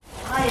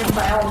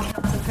by all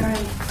accounts, a very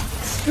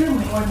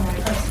extremely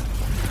ordinary person.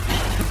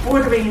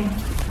 Bordering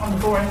on the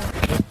boring,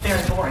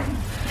 very boring.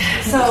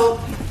 So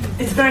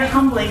it's very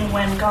humbling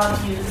when God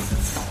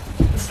uses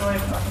the story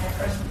of an ordinary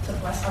person to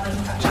bless others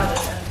and touch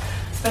others, and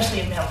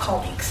especially a male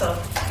colleague. So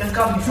there's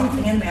got to be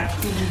something in there.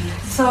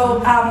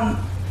 So,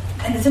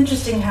 and it's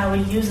interesting how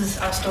he uses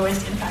our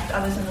stories to impact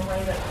others in a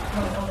way that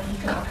only he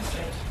can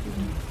orchestrate.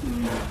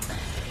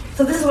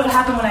 So this is what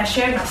happened when I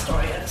shared my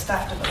story at a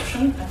staff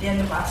devotion at the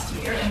end of last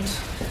year, and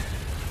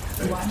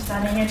that's why I'm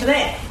standing here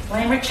today.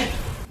 Blame Richard.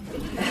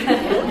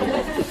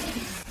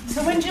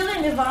 So when Julie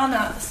and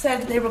Ivana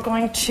said they were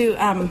going to,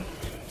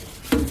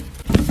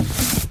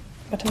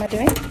 what am I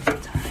doing?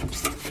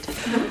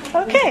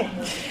 Okay.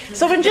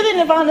 So when Julie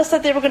and Ivana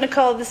said they were going to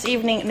call this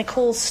evening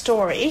Nicole's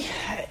Story,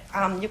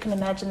 you can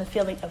imagine the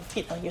feeling of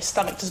your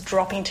stomach just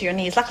dropping to your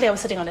knees. Luckily I was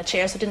sitting on a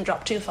chair, so it didn't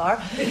drop too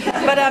far.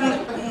 But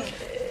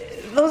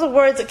those are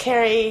words that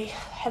carry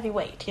heavy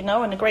weight,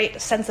 and a great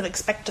sense of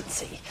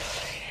expectancy.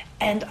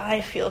 And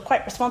I feel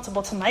quite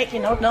responsible tonight,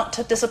 not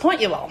to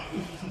disappoint you all.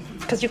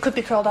 Because you could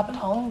be curled up at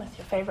home with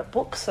your favourite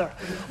books, or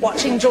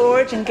watching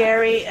George and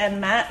Gary and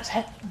Matt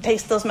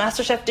taste those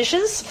MasterChef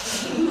dishes.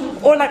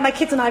 Or like my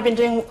kids and I have been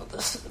doing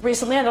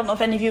recently, I don't know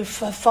if any of you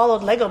have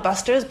followed Lego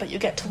Busters, but you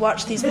get to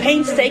watch these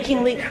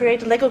painstakingly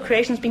created Lego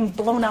creations being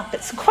blown up.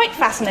 It's quite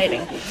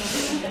fascinating.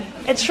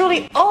 And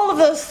surely all of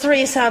those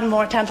three sound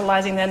more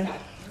tantalising than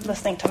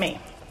listening to me.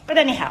 But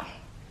anyhow.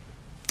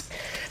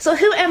 So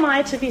who am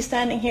I to be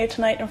standing here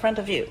tonight in front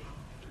of you?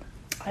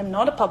 I'm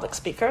not a public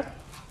speaker,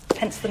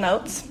 hence the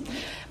notes,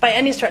 by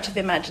any stretch of the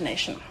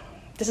imagination.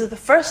 This is the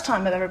first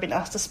time I've ever been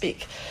asked to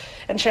speak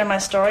and share my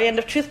story, and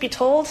if truth be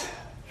told,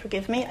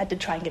 forgive me, I did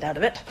try and get out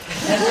of it.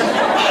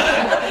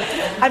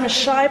 I'm a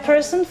shy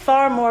person,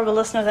 far more of a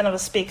listener than of a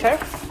speaker,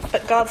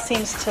 but God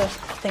seems to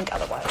think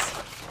otherwise.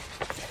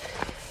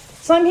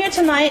 So I'm here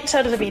tonight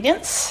out of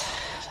obedience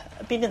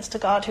to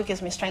God, who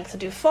gives me strength to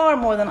do far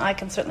more than I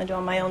can certainly do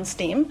on my own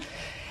steam,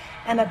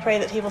 and I pray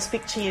that he will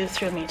speak to you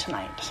through me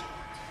tonight.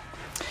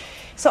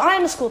 So I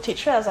am a school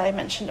teacher, as I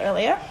mentioned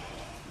earlier.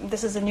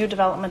 This is a new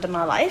development in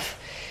my life,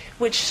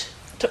 which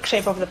took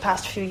shape over the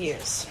past few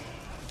years.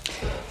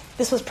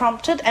 This was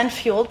prompted and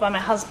fueled by my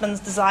husband's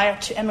desire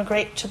to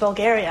emigrate to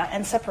Bulgaria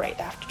and separate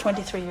after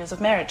 23 years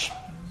of marriage,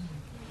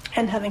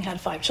 and having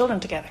had 5 children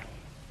together.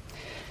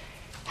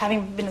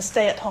 Having been a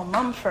stay-at-home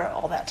mum for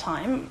all that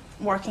time,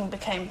 working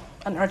became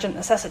an urgent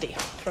necessity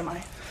for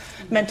my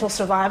mental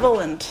survival,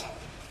 and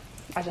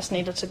I just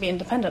needed to be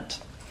independent.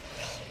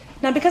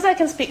 Now, because I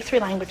can speak 3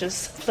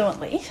 languages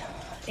fluently,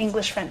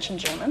 English, French, and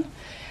German,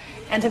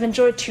 and have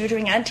enjoyed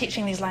tutoring and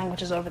teaching these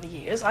languages over the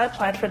years, I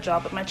applied for a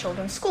job at my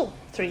children's school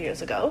 3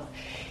 years ago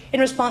in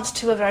response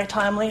to a very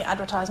timely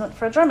advertisement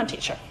for a German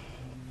teacher.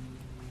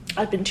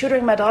 I'd been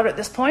tutoring my daughter at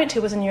this point,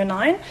 who was in year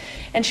 9,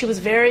 and she was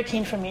very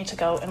keen for me to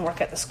go and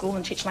work at the school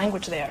and teach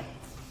language there.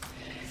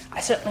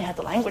 I certainly had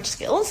the language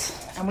skills,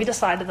 and we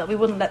decided that we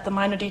wouldn't let the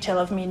minor detail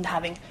of me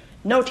having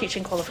no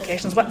teaching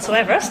qualifications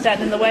whatsoever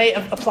stand in the way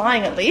of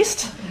applying, at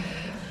least.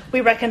 We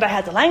reckoned I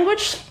had the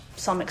language,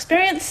 some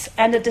experience,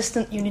 and a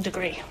distant uni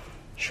degree.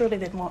 Surely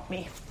they'd want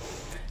me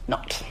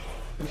not.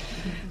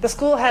 The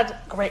school had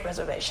great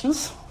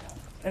reservations,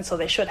 and so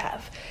they should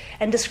have,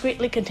 and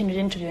discreetly continued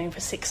interviewing for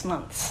 6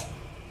 months.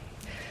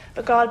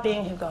 But God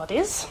being who God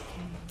is,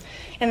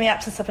 in the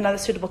absence of another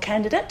suitable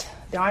candidate,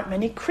 there aren't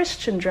many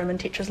Christian German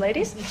teachers,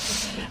 ladies,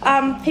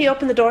 he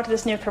opened the door to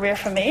this new career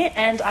for me,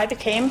 and I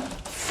became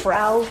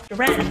Frau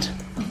Durand.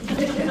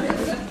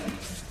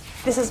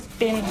 This has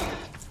been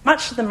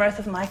much to the mirth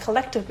of my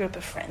collective group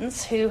of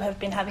friends, who have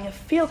been having a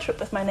field trip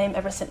with my name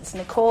ever since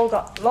Nicole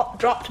got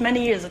dropped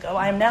many years ago.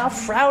 I am now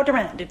Frau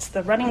Durand. It's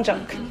the running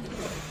joke.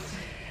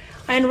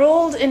 I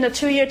enrolled in a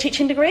 2-year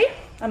teaching degree,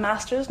 a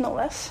master's no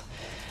less.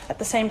 At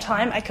the same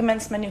time, I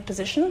commenced my new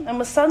position and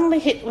was suddenly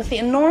hit with the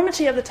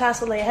enormity of the task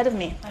that lay ahead of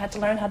me. I had to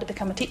learn how to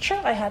become a teacher.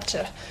 I had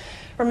to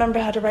remember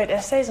how to write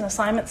essays and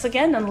assignments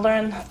again and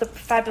learn the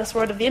fabulous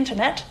word of the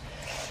internet.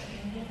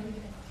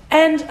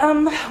 And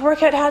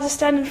work out how to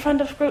stand in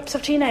front of groups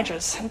of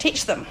teenagers and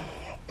teach them.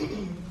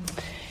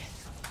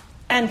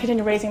 And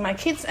continue raising my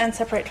kids and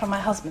separate from my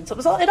husband. So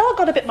it all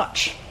got a bit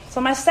much.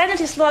 So my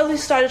sanity slowly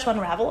started to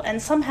unravel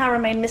and somehow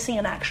remained missing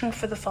in action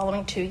for the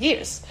following 2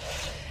 years,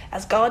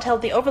 as God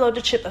held the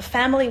overloaded ship of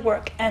family,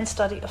 work, and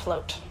study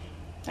afloat.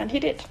 And he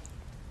did.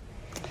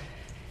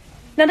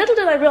 Now, little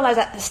did I realize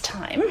at this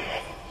time,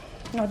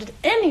 nor did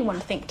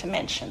anyone think to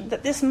mention,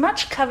 that this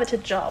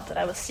much-coveted job that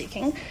I was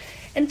seeking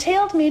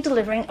entailed me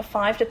delivering a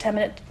 5 to 10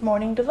 minute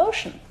morning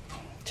devotion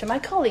to my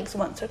colleagues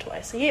once or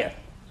twice a year.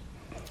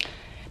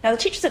 Now, the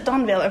teachers at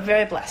Donvale are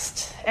very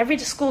blessed. Every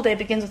school day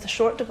begins with a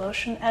short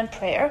devotion and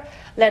prayer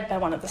led by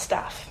one of the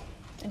staff.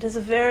 It is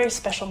a very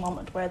special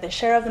moment where they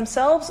share of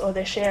themselves or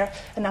they share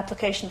an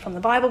application from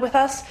the Bible with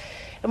us,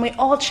 and we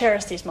all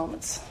cherish these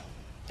moments,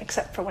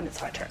 except for when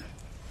it's our turn.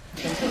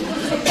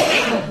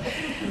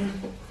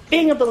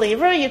 Being a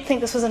believer, you'd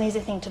think this was an easy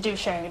thing to do,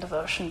 sharing a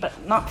devotion, but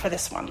not for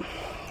this one.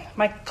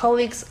 My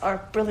colleagues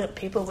are brilliant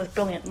people with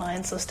brilliant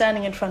minds, so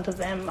standing in front of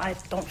them, I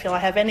don't feel I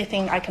have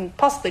anything I can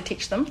possibly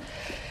teach them.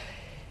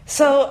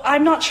 So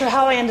I'm not sure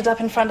how I ended up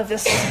in front of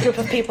this group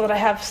of people that I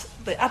have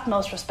the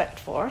utmost respect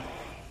for,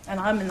 and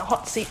I'm in the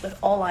hot seat with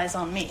all eyes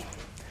on me.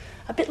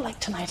 A bit like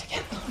tonight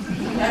again.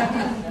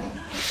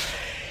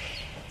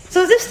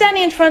 So as if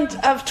standing in front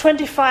of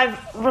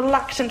 25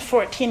 reluctant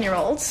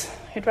 14-year-olds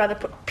who'd rather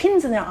put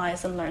pins in their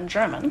eyes than learn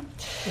German,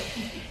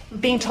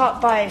 being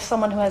taught by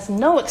someone who has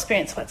no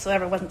experience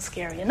whatsoever wasn't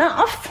scary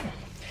enough,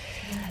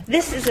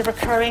 this is a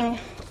recurring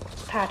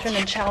pattern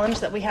and challenge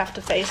that we have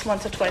to face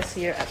once or twice a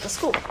year at the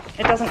school.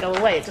 It doesn't go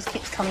away, it just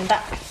keeps coming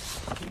back.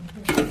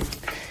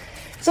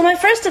 So my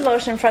first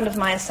devotion in front of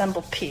my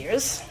assembled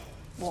peers,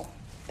 well,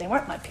 they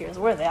weren't my peers,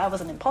 were they? I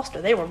was an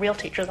imposter. They were real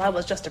teachers, I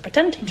was just a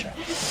pretend teacher,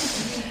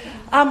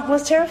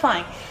 was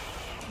terrifying.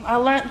 I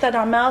learned that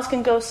our mouths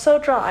can go so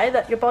dry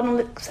that your bottom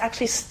lip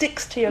actually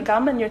sticks to your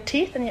gum and your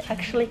teeth and you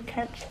actually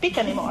can't speak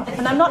anymore.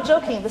 And I'm not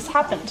joking, this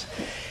happened.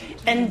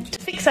 And to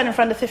fix that in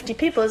front of 50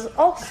 people is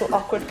also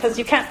awkward because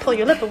you can't pull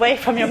your lip away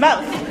from your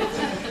mouth.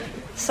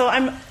 So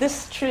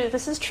this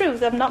is true,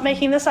 I'm not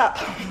making this up.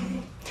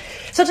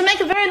 So to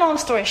make a very long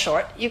story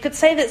short, you could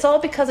say that it's all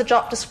because a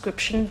job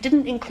description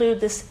didn't include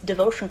this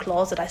devotion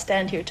clause that I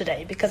stand here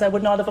today, because I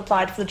would not have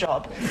applied for the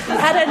job.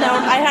 Had I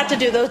known, I had to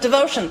do those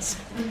devotions.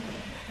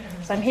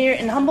 So I'm here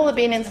in humble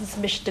obedience and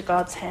submission to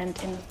God's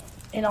hand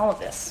in all of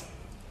this.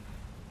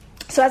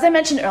 So as I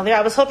mentioned earlier,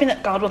 I was hoping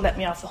that God would let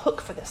me off the hook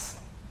for this.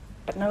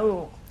 But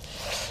no.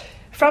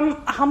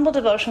 From a humble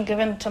devotion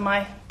given to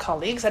my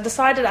colleagues, I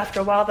decided after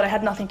a while that I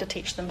had nothing to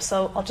teach them,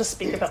 so I'll just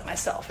speak about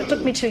myself. It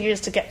took me 2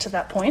 years to get to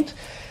that point.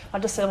 I'll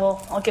just say,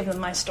 well, I'll give them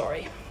my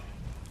story.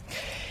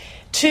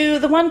 To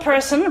the one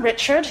person,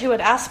 Richard, who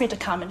had asked me to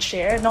come and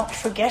share, not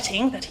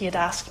forgetting that he had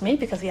asked me,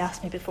 because he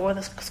asked me before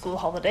the school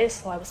holidays,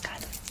 so I was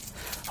kind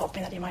of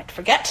hoping that he might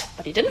forget,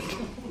 but he didn't.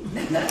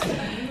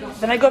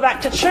 Then I go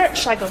back to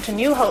church. I go to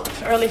New Hope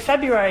early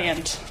February,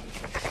 and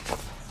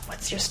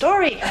what's your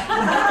story?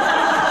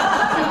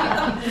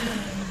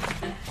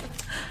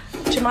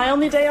 To my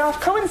only day off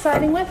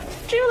coinciding with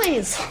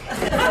Julie's.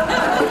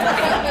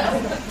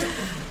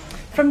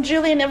 From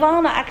Julie and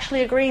Ivana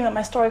actually agreeing that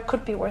my story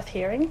could be worth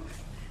hearing.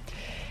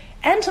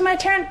 And to my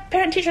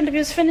parent-teacher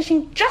interviews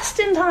finishing just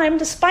in time,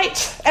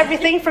 despite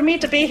everything, for me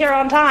to be here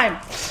on time.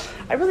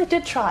 I really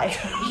did try.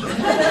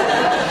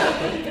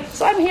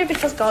 So I'm here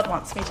because God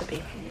wants me to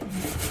be.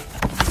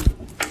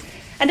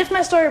 And if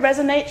my story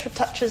resonates or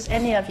touches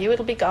any of you,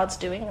 it'll be God's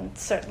doing, and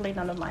certainly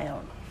none of my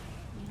own.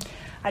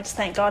 I just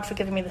thank God for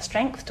giving me the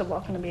strength to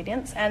walk in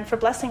obedience and for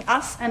blessing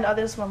us and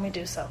others when we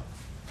do so.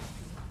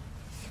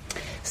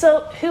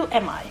 So, who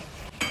am I?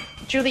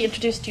 Julie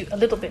introduced you a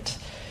little bit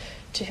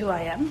to who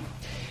I am.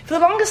 For the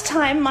longest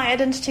time, my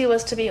identity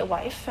was to be a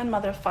wife and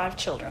mother of 5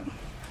 children.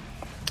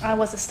 I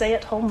was a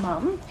stay-at-home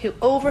mum who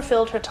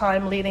overfilled her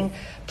time leading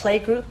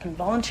playgroup and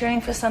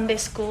volunteering for Sunday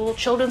school,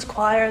 children's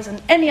choirs,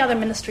 and any other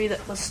ministry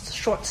that was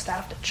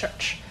short-staffed at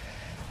church.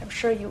 I'm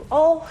sure you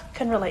all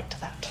can relate to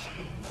that.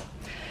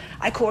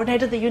 I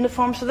coordinated the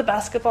uniforms for the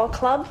basketball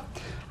club.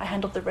 I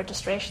handled the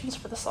registrations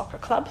for the soccer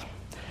club.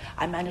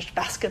 I managed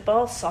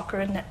basketball, soccer,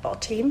 and netball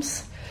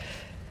teams.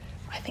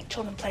 I think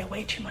children play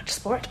way too much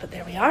sport, but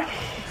there we are.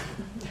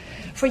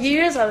 For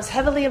years, I was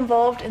heavily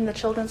involved in the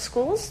children's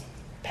schools,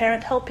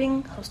 parent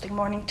helping, hosting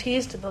morning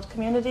teas to build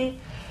community,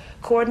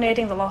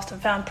 coordinating the lost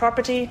and found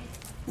property.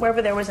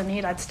 Wherever there was a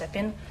need, I'd step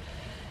in.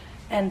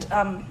 And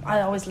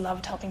I always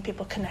loved helping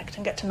people connect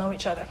and get to know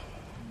each other.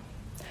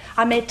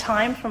 I made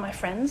time for my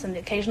friends and the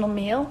occasional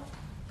meal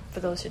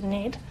for those who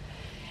need,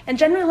 and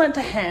generally lent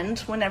a hand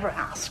whenever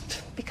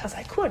asked, because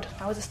I could.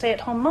 I was a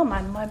stay-at-home mum.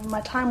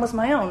 My time was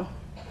my own.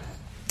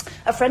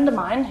 A friend of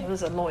mine, who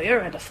was a lawyer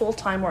and a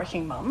full-time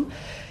working mum,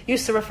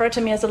 used to refer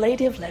to me as a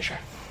lady of leisure.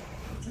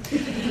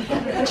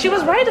 And she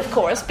was right, of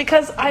course,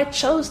 because I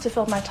chose to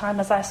fill my time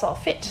as I saw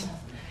fit,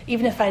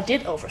 even if I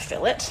did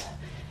overfill it,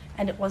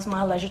 and it was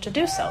my leisure to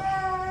do so.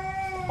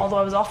 Although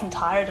I was often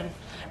tired and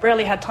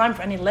rarely had time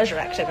for any leisure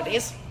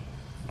activities.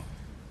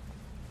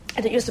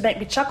 And it used to make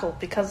me chuckle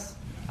because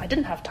I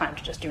didn't have time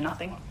to just do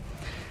nothing.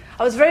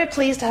 I was very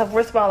pleased to have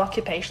worthwhile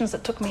occupations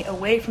that took me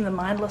away from the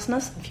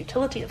mindlessness and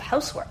futility of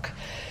housework,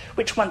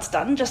 which once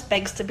done just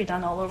begs to be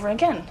done all over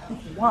again.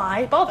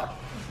 Why bother?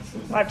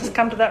 I've just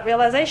come to that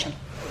realization.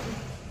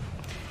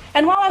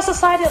 And while our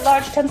society at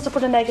large tends to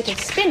put a negative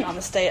spin on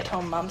the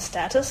stay-at-home mum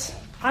status,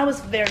 I was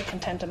very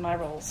content in my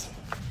roles.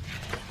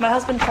 My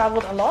husband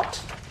traveled a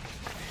lot,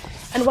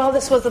 and while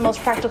this was the most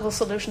practical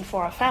solution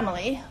for our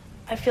family,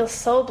 I feel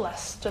so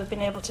blessed to have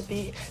been able to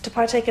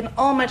partake in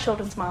all my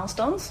children's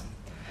milestones,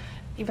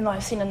 even though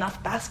I've seen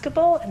enough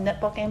basketball and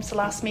netball games to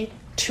last me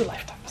 2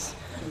 lifetimes.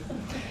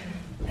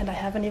 And I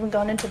haven't even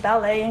gone into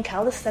ballet and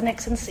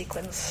calisthenics and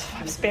sequins.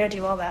 I've spared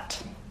you all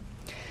that.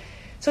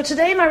 So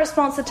today my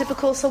response to the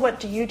typical "so what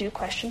do you do"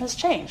 question has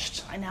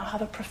changed. I now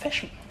have a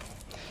profession.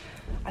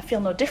 I feel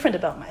no different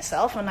about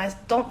myself, and I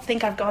don't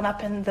think I've gone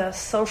up in the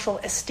social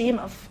esteem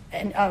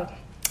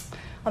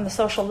on the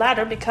social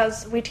ladder,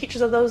 because we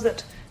teachers are those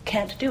that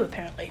can't do,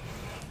 apparently.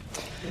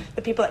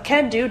 The people that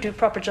can do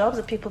proper jobs.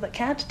 The people that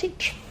can't,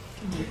 teach.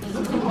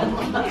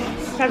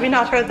 Have you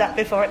not heard that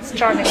before? It's a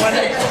charming one.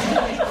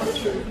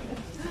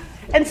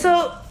 And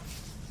so,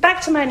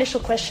 back to my initial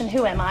question,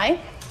 who am I?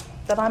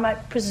 That I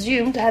might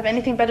presume to have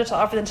anything better to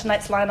offer than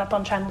tonight's lineup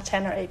on Channel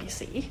 10 or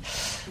ABC.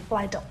 Well,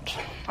 I don't.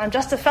 I'm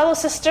just a fellow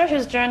sister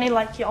whose journey,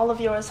 like all of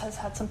yours, has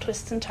had some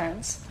twists and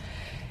turns.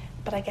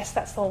 But I guess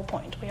that's the whole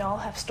point. We all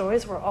have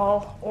stories. We're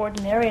all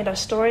ordinary, and our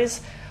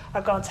stories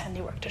are God's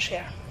handiwork to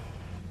share.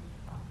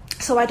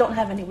 So I don't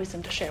have any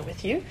wisdom to share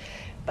with you,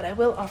 but I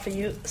will offer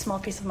you a small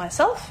piece of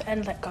myself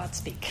and let God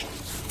speak.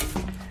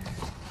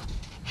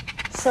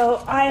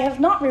 So I have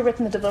not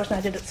rewritten the devotion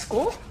I did at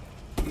school,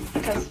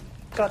 because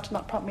God did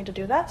not prompt me to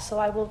do that, so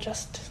I will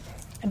just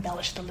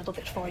embellish it a little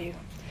bit for you.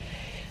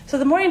 So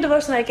the morning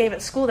devotion I gave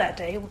at school that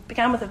day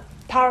began with a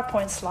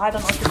PowerPoint slide, I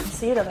don't know if you can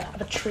see it,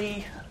 of a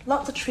tree,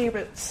 lots of tree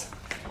roots.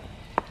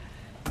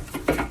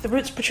 The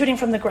roots protruding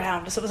from the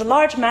ground. So it was a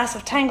large mass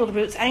of tangled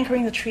roots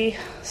anchoring the tree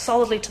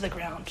solidly to the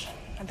ground.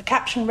 And the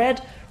caption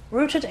read,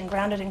 "Rooted and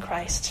grounded in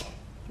Christ,"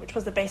 which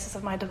was the basis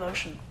of my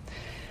devotion.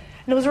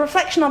 And it was a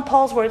reflection on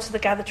Paul's words to the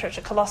gathered church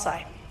at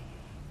Colossae.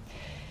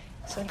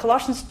 So in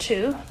Colossians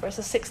 2,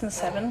 verses 6 and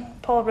 7,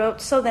 Paul wrote,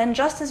 "So then,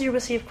 just as you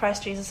received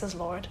Christ Jesus as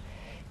Lord,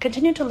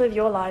 continue to live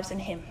your lives in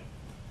him,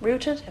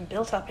 rooted and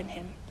built up in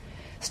him,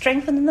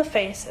 strengthened in the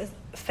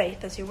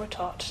faith as you were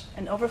taught,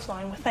 and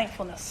overflowing with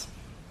thankfulness."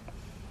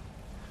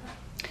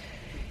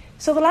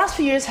 So the last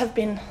few years have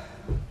been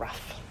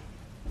rough.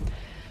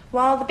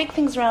 While the big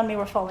things around me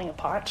were falling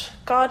apart,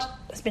 God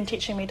has been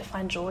teaching me to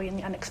find joy in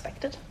the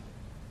unexpected,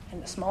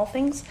 in the small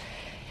things,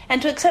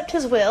 and to accept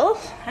his will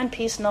and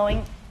peace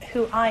knowing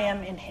who I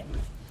am in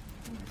him.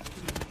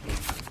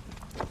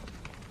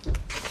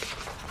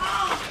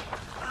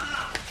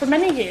 For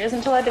many years,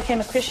 until I became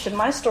a Christian,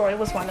 my story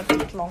was one of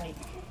deep longing,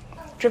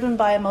 driven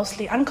by a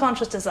mostly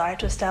unconscious desire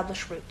to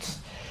establish roots,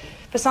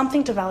 for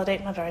something to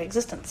validate my very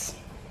existence.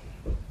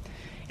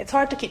 It's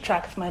hard to keep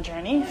track of my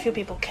journey. Few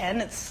people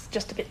can. It's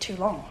just a bit too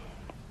long.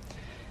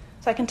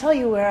 So I can tell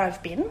you where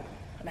I've been,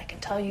 and I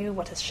can tell you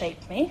what has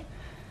shaped me,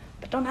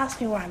 but don't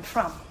ask me where I'm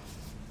from.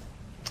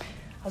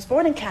 I was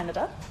born in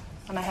Canada,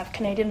 and I have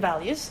Canadian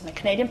values and a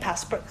Canadian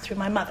passport through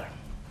my mother.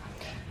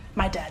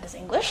 My dad is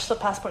English, so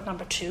passport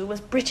number 2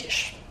 was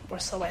British, or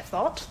so I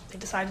thought. They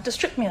decided to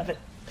strip me of it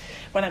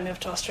when I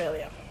moved to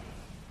Australia.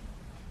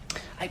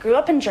 I grew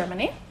up in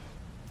Germany,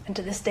 and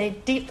to this day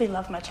deeply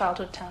love my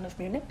childhood town of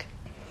Munich.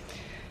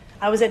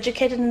 I was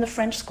educated in the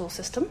French school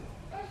system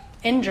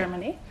in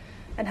Germany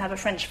and have a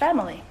French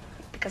family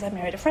because I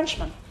married a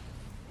Frenchman.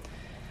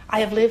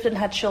 I have lived and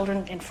had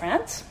children in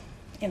France,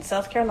 in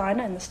South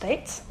Carolina in the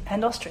States,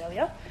 and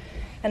Australia,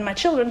 and my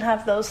children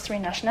have those 3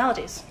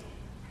 nationalities.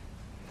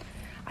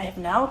 I have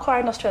now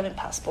acquired an Australian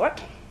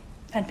passport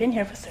and been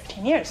here for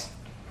 13 years.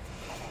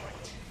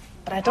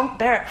 But I don't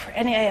bear it for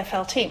any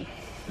AFL team.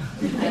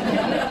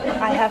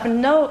 I have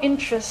no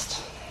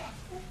interest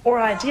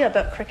or idea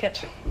about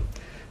cricket,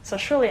 so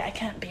surely I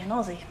can't be an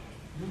Aussie.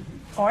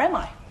 Or am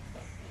I?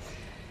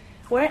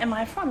 Where am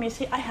I from? You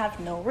see, I have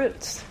no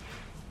roots.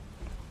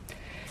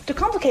 To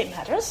complicate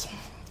matters,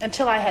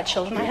 until I had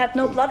children, I had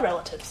no blood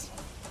relatives.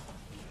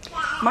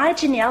 My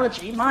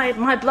genealogy, my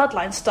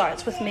bloodline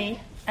starts with me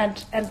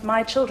and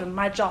my children,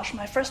 my Josh,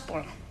 my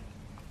firstborn,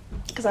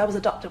 because I was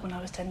adopted when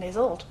I was 10 days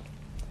old.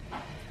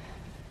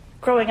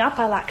 Growing up,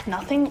 I lacked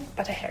nothing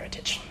but a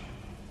heritage.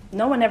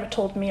 No one ever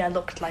told me I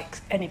looked like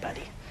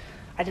anybody.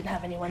 I didn't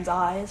have anyone's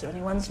eyes or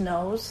anyone's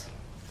nose.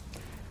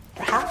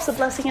 Perhaps a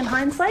blessing in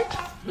hindsight,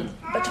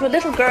 but to a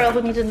little girl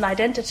who needed an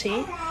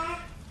identity,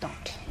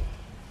 don't.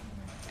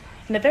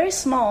 In a very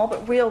small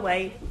but real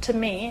way, to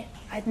me,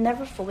 I'd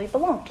never fully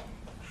belonged.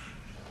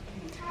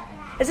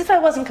 As if I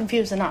wasn't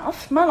confused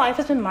enough, my life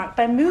has been marked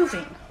by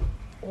moving,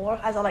 or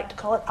as I like to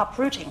call it,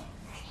 uprooting,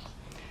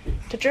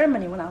 to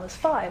Germany when I was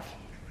 5.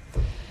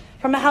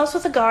 From a house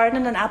with a garden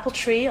and an apple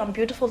tree on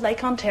beautiful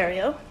Lake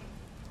Ontario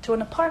to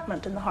an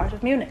apartment in the heart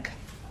of Munich.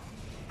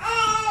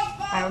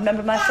 I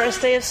remember my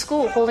first day of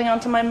school holding on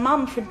to my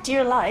mum for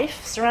dear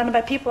life, surrounded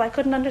by people I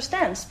couldn't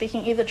understand,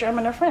 speaking either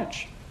German or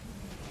French.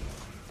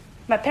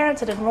 My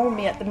parents had enrolled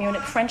me at the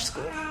Munich French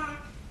school.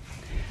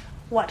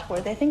 What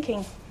were they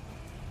thinking?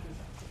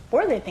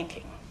 Were they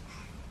thinking?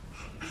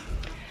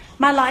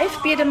 My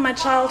life, be it in my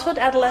childhood,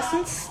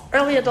 adolescence,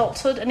 early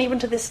adulthood, and even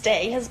to this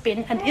day, has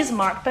been and is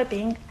marked by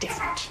being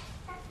different.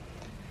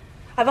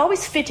 I've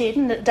always fitted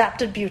and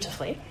adapted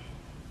beautifully,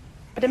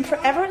 but am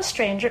forever a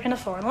stranger in a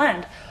foreign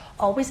land,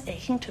 always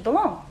aching to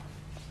belong.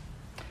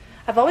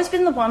 I've always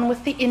been the one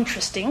with the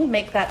interesting,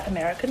 make that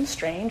American,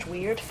 strange,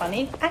 weird,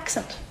 funny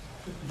accent.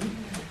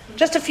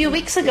 Just a few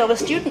weeks ago, a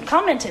student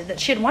commented that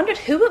she had wondered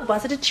who it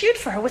was that had cheered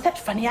for her with that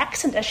funny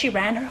accent as she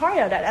ran her heart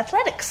out at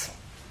athletics.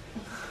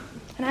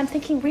 And I'm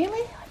thinking,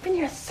 really? I've been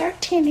here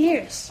 13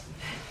 years.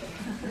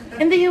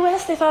 In the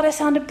US, they thought I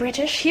sounded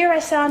British. Here I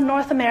sound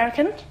North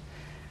American.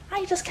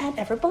 I just can't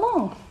ever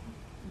belong.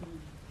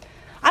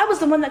 I was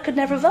the one that could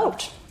never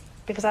vote,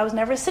 because I was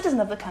never a citizen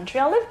of the country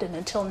I lived in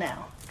until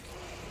now.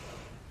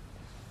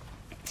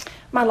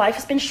 My life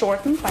has been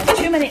shortened by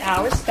too many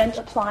hours spent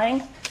applying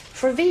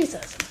for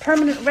visas and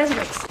permanent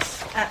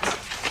residencies at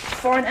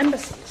foreign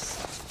embassies.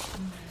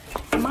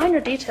 A minor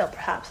detail,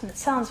 perhaps, and it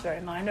sounds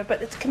very minor,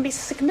 but it can be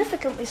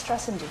significantly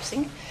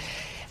stress-inducing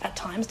at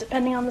times,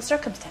 depending on the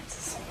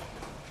circumstances.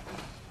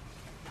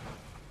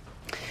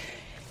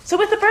 So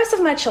with the birth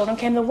of my children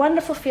came the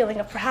wonderful feeling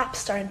of perhaps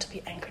starting to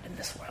be anchored in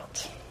this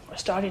world, or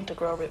starting to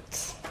grow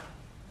roots.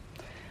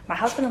 My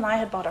husband and I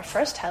had bought our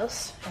first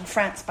house in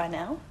France by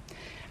now,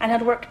 and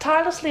had worked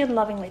tirelessly and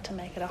lovingly to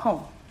make it a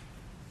home.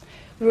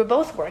 We were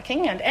both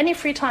working, and any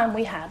free time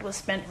we had was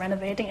spent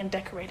renovating and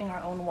decorating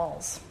our own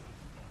walls.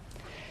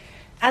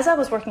 As I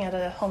was working at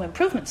a home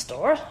improvement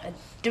store, a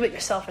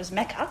do-it-yourselfer's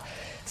mecca,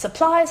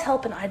 supplies,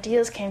 help, and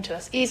ideas came to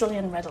us easily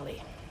and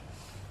readily.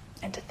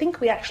 And to think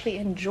we actually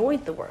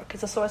enjoyed the work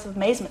is a source of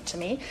amazement to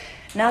me,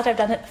 now that I've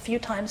done it a few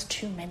times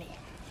too many.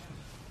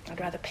 I'd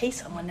rather pay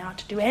someone now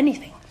to do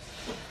anything.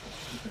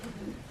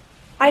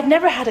 I'd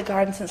never had a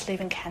garden since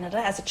leaving Canada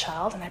as a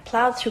child, and I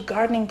ploughed through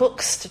gardening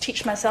books to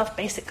teach myself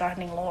basic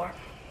gardening lore.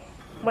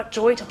 What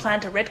joy to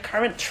plant a red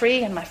currant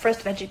tree in my first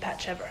veggie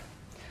patch ever.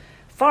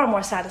 Far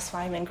more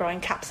satisfying than growing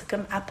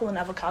capsicum, apple, and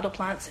avocado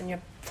plants in your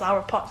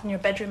flower pots in your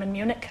bedroom in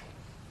Munich.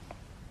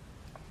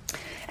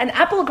 An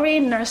apple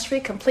green nursery,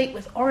 complete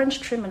with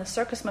orange trim and a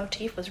circus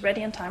motif, was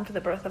ready in time for the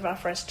birth of our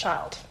first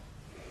child.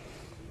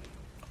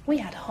 We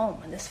had a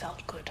home, and this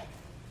felt good.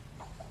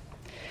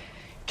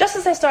 Just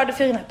as I started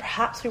feeling that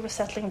perhaps we were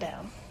settling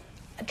down,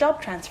 a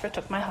job transfer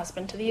took my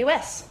husband to the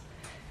US,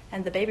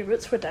 and the baby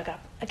roots were dug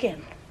up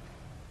again.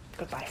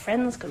 Goodbye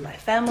friends, goodbye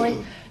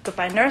family,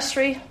 goodbye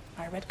nursery,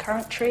 my red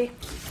currant tree.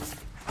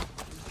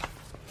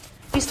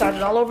 We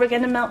started all over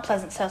again in Mount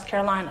Pleasant, South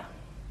Carolina,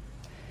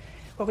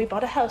 where we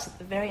bought a house at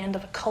the very end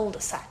of a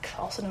cul-de-sac,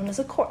 also known as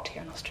a court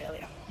here in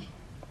Australia.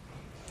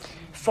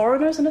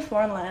 Foreigners in a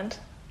foreign land,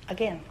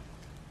 again.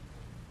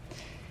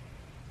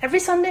 Every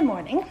Sunday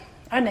morning,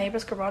 our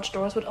neighbours' garage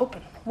doors would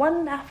open,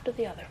 one after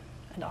the other,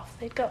 and off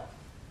they'd go.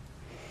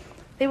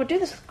 They would do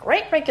this with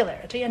great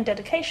regularity and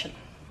dedication.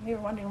 We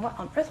were wondering what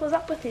on earth was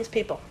up with these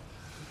people.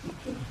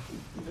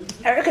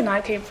 Eric and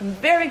I came from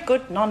very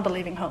good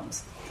non-believing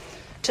homes.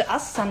 To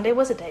us, Sunday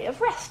was a day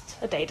of rest,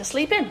 a day to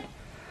sleep in.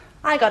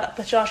 I got up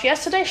with Josh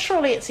yesterday,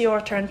 surely it's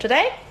your turn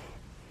today.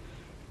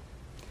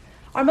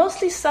 Our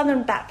mostly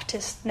Southern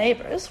Baptist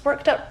neighbours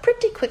worked out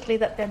pretty quickly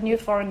that their new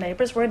foreign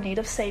neighbours were in need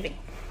of saving.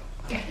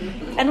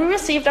 And we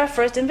received our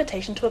first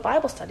invitation to a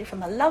Bible study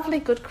from a lovely,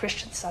 good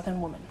Christian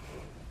Southern woman.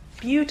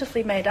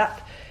 Beautifully made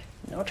up,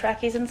 no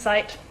trackies in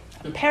sight,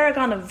 a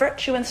paragon of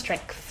virtue and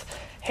strength,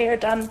 hair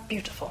done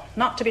beautiful,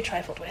 not to be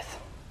trifled with.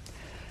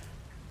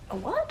 A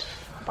what?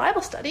 A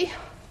Bible study?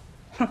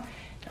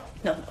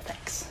 No,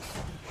 thanks.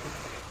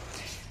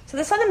 So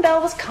the Southern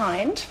Belle was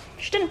kind.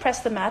 She didn't press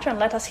the matter and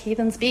let us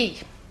heathens be,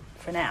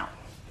 for now.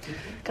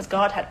 Because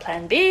God had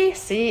plan B,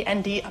 C,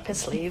 and D up his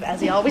sleeve,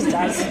 as he always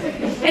does,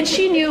 and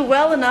she knew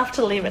well enough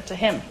to leave it to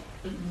him.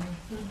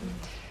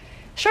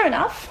 Sure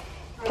enough,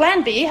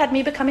 plan B had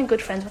me becoming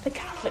good friends with a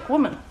Catholic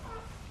woman,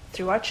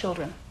 through our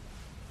children.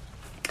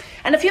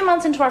 And a few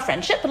months into our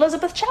friendship,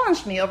 Elizabeth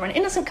challenged me over an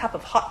innocent cup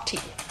of hot tea.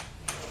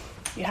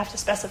 You have to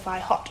specify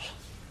hot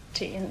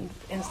tea in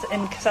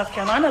South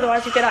Carolina,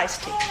 otherwise you get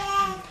iced tea.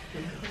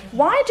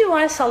 Why do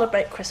I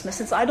celebrate Christmas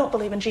since I don't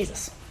believe in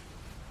Jesus?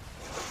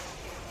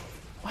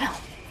 Well,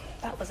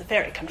 that was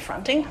very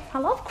confronting. I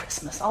love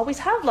Christmas, always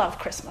have loved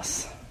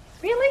Christmas.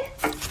 Really?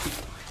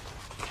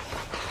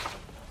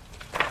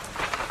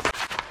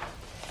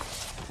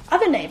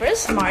 Other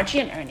neighbours, Margie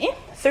and Ernie,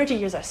 30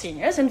 years our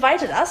seniors,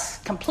 invited us,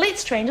 complete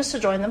strangers, to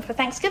join them for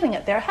Thanksgiving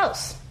at their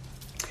house.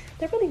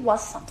 There really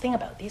was something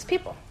about these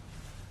people.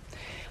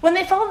 When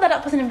they followed that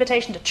up with an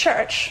invitation to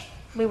church,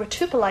 we were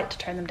too polite to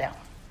turn them down.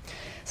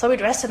 So we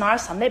dressed in our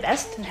Sunday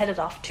best and headed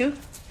off to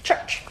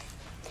church.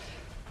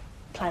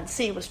 Plan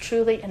C was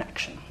truly in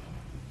action.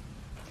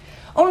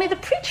 Only the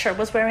preacher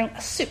was wearing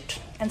a suit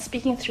and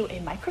speaking through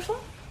a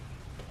microphone.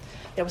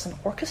 There was an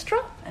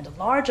orchestra and a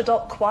large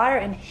adult choir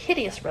in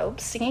hideous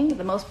robes singing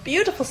the most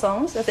beautiful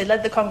songs as they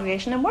led the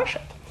congregation in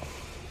worship.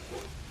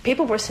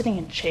 People were sitting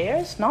in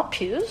chairs, not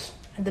pews,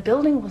 and the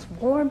building was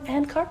warm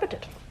and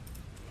carpeted.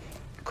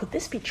 Could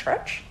this be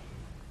church?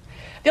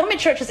 The only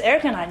churches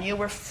Eric and I knew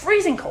were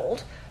freezing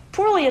cold,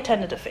 poorly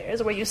attended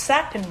affairs where you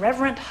sat in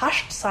reverent,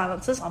 hushed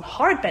silences on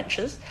hard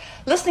benches,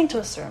 listening to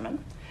a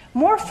sermon,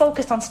 more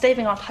focused on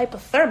staving off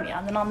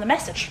hypothermia than on the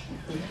message.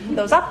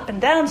 Those up and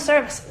down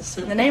services,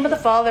 in the name of the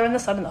Father and the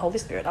Son and the Holy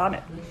Spirit,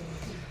 amen.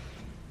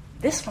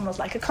 This one was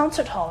like a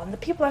concert hall, and the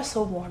people are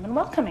so warm and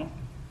welcoming.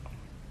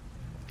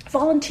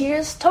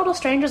 Volunteers, total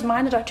strangers,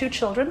 minded our 2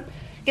 children,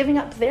 giving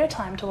up their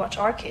time to watch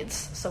our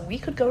kids so we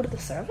could go to the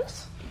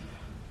service.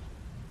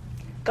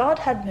 God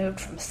had moved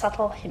from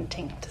subtle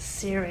hinting to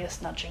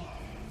serious nudging.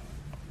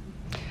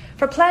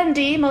 For Plan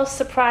D, most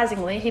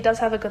surprisingly, he does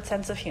have a good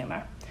sense of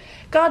humor.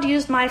 God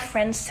used my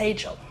friend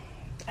Sejal,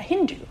 a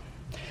Hindu,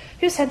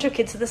 who sent her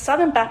kids to the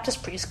Southern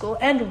Baptist preschool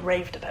and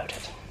raved about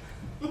it.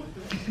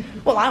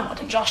 Well, I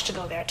wanted Josh to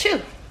go there too,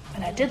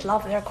 and I did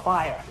love their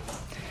choir.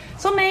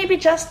 So maybe,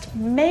 just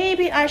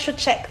maybe, I should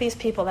check these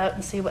people out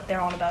and see what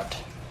they're on about.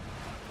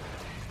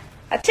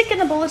 A tick in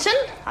the bulletin,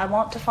 I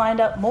want to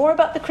find out more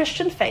about the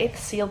Christian faith,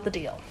 sealed the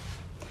deal.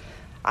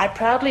 I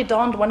proudly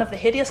donned one of the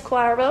hideous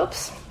choir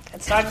robes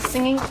and started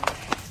singing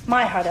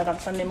my heart out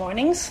on Sunday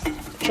mornings.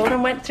 The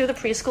children went through the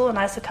preschool and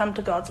I succumbed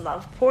to God's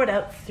love, poured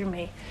out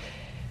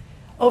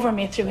over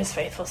me through his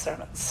faithful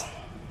servants.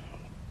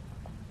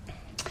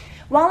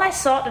 While I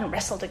sought and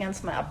wrestled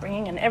against my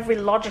upbringing and every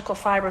logical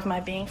fiber of my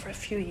being for a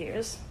few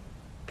years,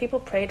 people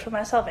prayed for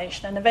my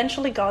salvation, and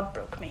eventually God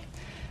broke me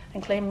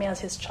and claimed me as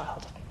his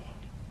child.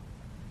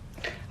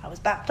 I was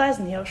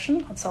baptized in the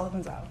ocean on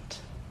Sullivan's Island.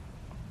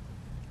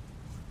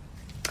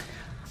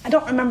 I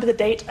don't remember the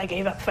date I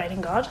gave up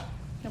fighting God.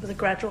 It was a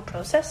gradual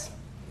process.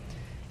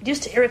 It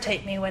used to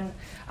irritate me when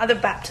other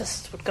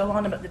Baptists would go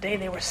on about the day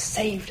they were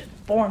saved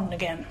and born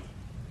again.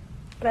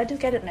 But I do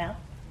get it now.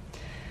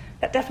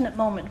 That definite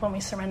moment when we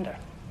surrender.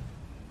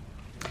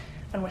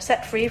 When we're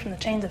set free from the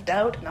chains of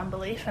doubt and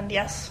unbelief, and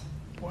yes,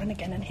 born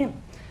again in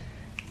him.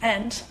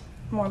 And,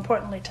 more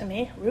importantly to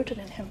me, rooted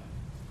in him.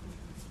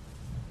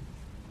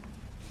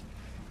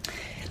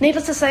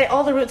 Needless to say,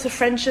 all the roots of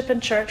friendship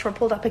and church were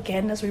pulled up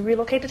again as we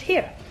relocated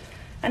here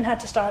and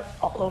had to start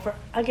all over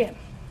again.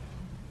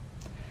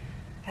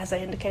 As I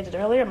indicated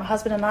earlier, my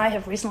husband and I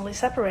have recently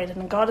separated,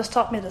 and God has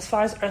taught me that as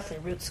far as earthly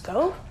roots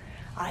go,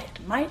 I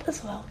might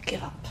as well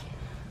give up.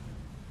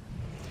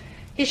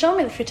 He showed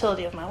me the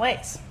futility of my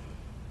ways.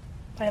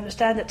 I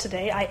understand that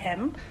today I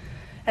am,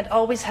 and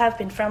always have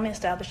been, firmly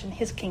established in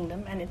his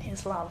kingdom and in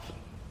his love.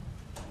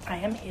 I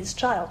am his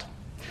child.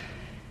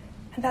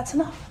 And that's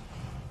enough.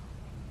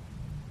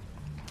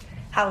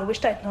 How I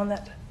wished I'd known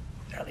that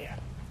earlier.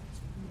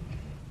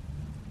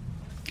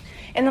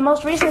 In the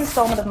most recent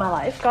installment of my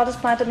life, God has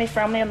planted me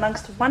firmly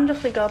amongst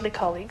wonderfully godly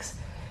colleagues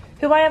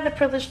who I have the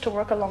privilege to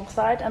work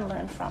alongside and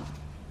learn from.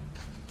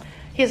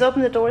 He has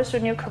opened the doors to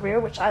a new career,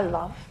 which I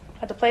love,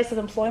 at a place of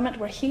employment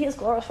where he is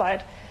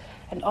glorified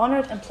and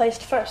honoured and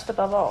placed first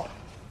above all.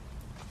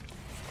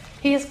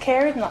 He has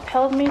carried and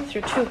upheld me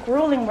through 2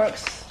 grueling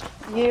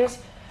years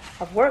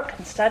of work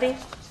and study,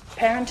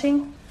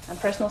 parenting, and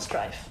personal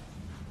strife.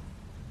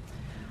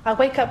 I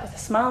wake up with a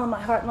smile on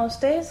my heart most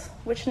days,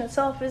 which in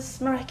itself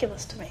is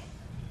miraculous to me.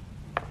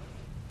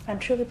 I'm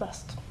truly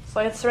blessed,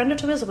 so I surrender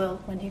to his will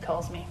when he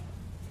calls me.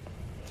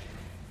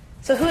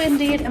 So who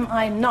indeed am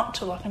I not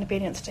to walk in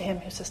obedience to him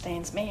who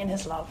sustains me in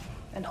his love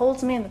and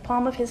holds me in the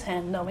palm of his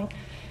hand, knowing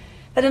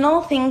that in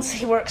all things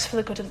he works for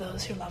the good of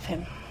those who love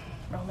him.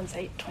 Romans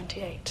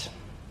 8:28.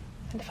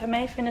 And if I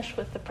may finish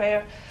with the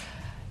prayer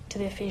to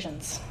the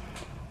Ephesians.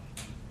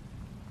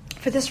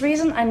 For this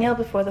reason I kneel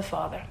before the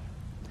Father,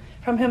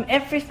 from whom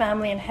every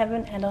family in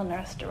heaven and on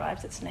earth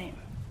derives its name.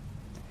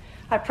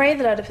 I pray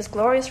that out of his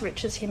glorious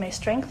riches he may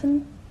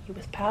strengthen you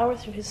with power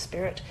through his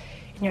Spirit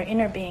in your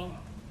inner being,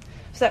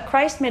 so that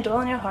Christ may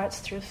dwell in your hearts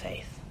through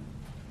faith.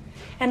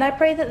 And I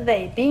pray that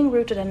they, being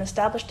rooted and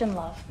established in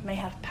love, may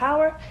have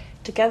power,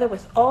 together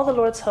with all the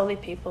Lord's holy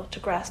people, to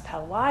grasp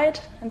how wide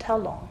and how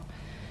long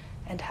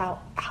and how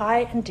high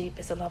and deep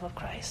is the love of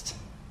Christ,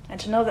 and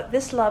to know that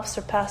this love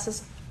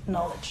surpasses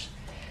knowledge,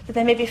 that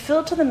they may be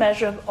filled to the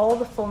measure of all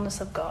the fullness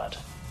of God.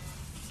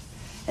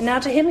 And now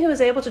to him who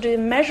is able to do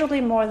immeasurably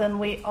more than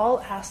we all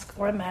ask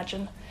or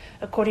imagine,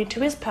 according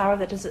to his power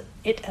that is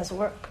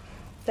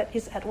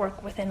at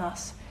work within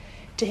us,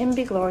 to him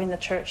be glory in the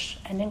church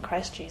and in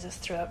Christ Jesus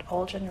throughout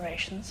all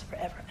generations,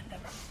 forever and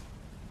ever.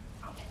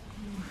 Amen.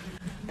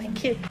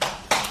 Thank you.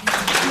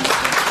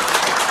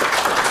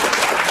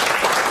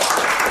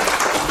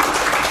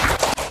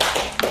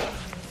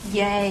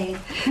 Yay.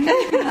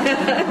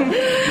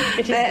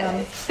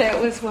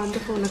 That was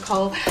wonderful,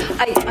 Nicole.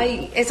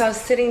 As I was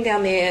sitting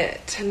down there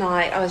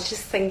tonight, I was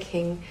just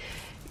thinking,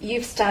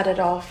 you've started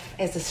off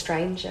as a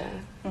stranger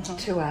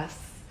to us,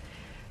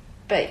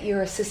 but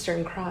you're a sister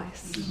in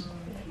Christ,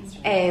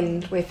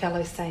 and we're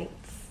fellow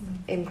saints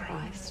in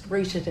Christ,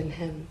 rooted in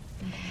him.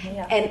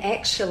 Yeah. And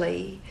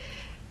actually,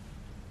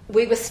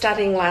 we were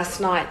studying last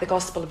night the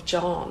Gospel of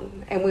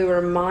John, and we were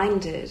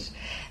reminded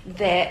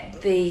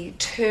that the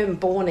term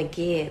born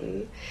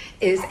again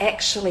is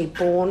actually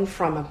born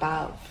from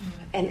above.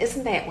 And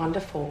isn't that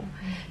wonderful?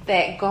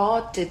 That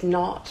God did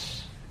not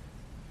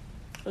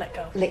Let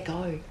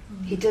go.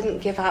 He didn't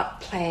give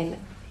up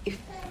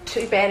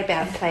too bad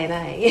about plan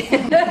A.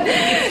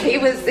 he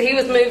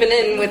was moving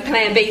in with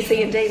plan B,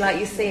 C and D, like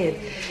you said,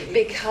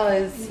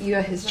 because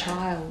you're his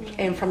child,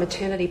 and from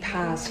eternity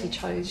past he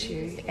chose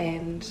you,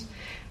 and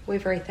we're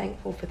very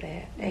thankful for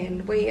that.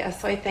 And we are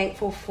so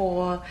thankful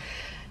for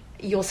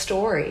your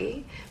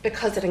story,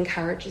 because it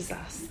encourages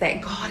us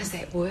that God is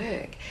at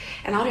work.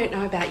 And I don't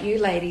know about you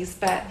ladies,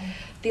 but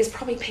there's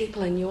probably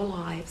people in your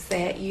lives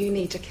that you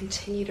need to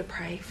continue to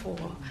pray for,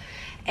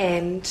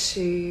 and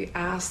to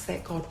ask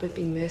that God would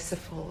be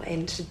merciful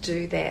and to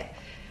do that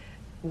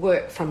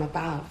work from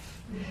above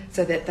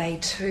so that they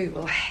too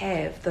will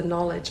have the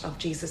knowledge of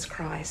Jesus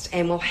Christ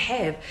and will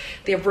have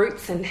their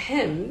roots in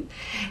him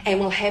and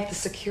will have the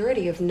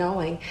security of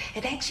knowing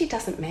it actually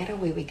doesn't matter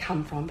where we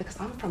come from, because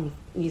I'm from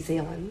New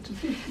Zealand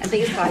and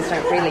these guys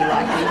don't really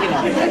like me,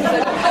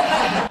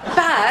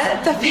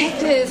 But the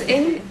fact is,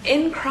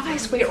 in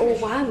Christ we're all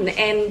one,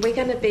 and we're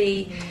going to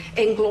be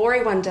in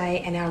glory one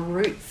day, and our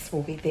roots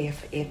will be there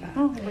forever.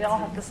 We all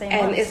have the same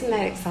And ones. isn't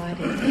that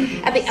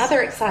exciting? And the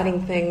other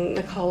exciting thing,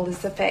 Nicole, is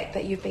the fact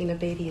that you've been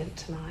obedient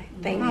tonight.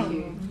 Thank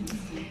you.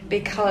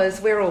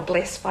 Because we're all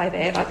blessed by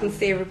that. I can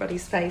see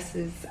everybody's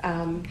faces.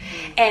 And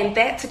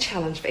that's a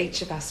challenge for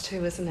each of us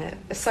too, isn't it?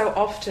 So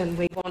often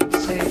we want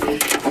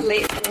to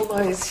let all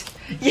those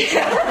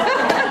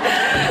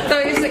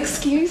those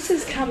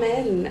excuses come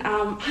in.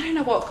 I don't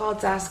know what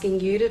God's asking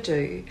you to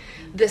do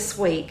this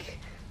week,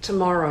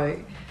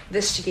 tomorrow,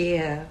 this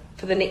year,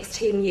 for the next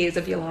 10 years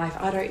of your life.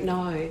 I don't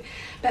know.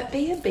 But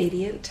be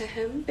obedient to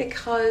him,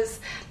 because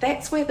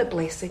that's where the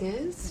blessing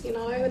is,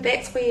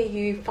 That's where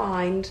you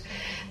find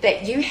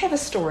that you have a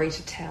story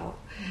to tell,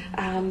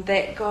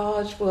 that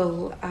God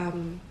will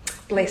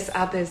bless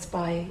others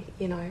by,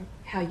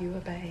 how you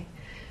obey.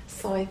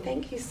 So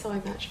thank you so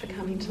much for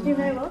coming tonight. You're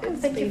very welcome.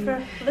 Thank you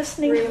for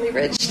listening. Really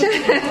rich to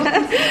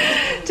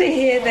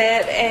hear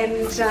that.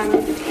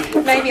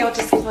 And maybe I'll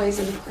just close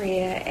in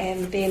prayer,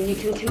 and then you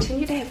can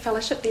continue to have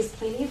fellowship. There's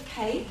plenty of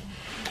cake,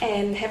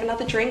 and have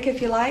another drink if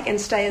you like, and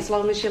stay as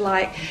long as you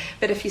like.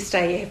 But if you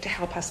stay, you have to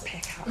help us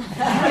pack up.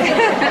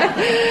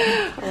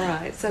 All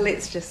right, so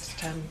let's just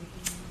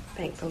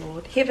thank the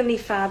Lord. Heavenly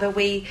Father,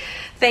 we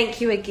thank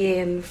you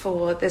again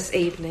for this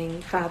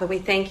evening. Father, we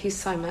thank you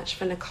so much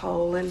for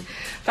Nicole. And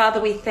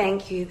Father, we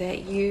thank you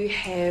that you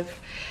have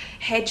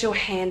had your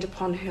hand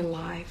upon her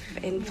life.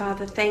 And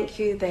Father, thank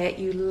you that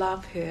you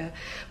love her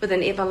with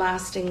an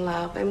everlasting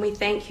love. And we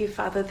thank you,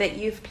 Father, that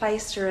you've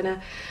placed her in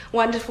a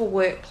wonderful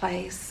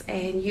workplace,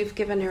 and you've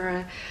given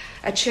her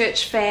a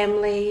church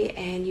family,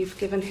 and you've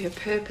given her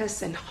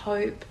purpose and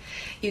hope.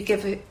 You've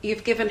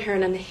given her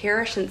an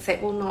inheritance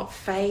that will not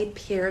fade,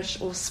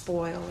 perish, or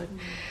spoil. And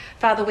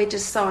Father, we're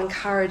just so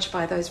encouraged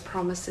by those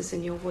promises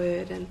in your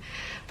word. And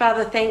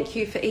Father, thank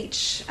you for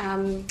each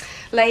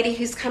lady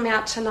who's come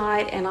out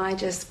tonight, and I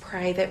just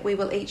pray that we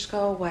will each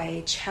go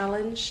away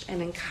challenged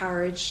and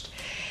encouraged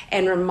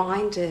and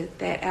reminded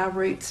that our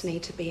roots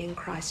need to be in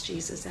Christ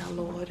Jesus our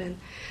Lord. And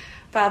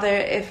Father,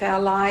 if our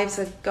lives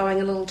are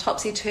going a little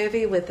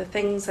topsy-turvy with the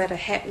things that are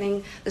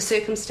happening, the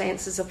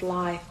circumstances of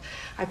life,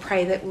 I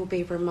pray that we'll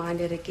be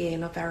reminded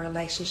again of our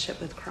relationship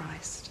with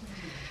Christ.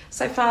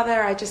 So,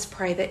 Father, I just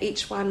pray that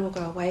each one will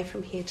go away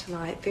from here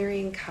tonight very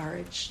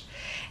encouraged,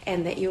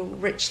 and that you'll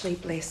richly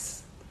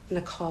bless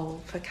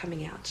Nicole for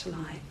coming out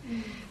tonight.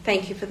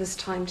 Thank you for this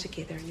time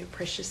together in your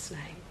precious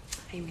name.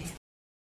 Amen.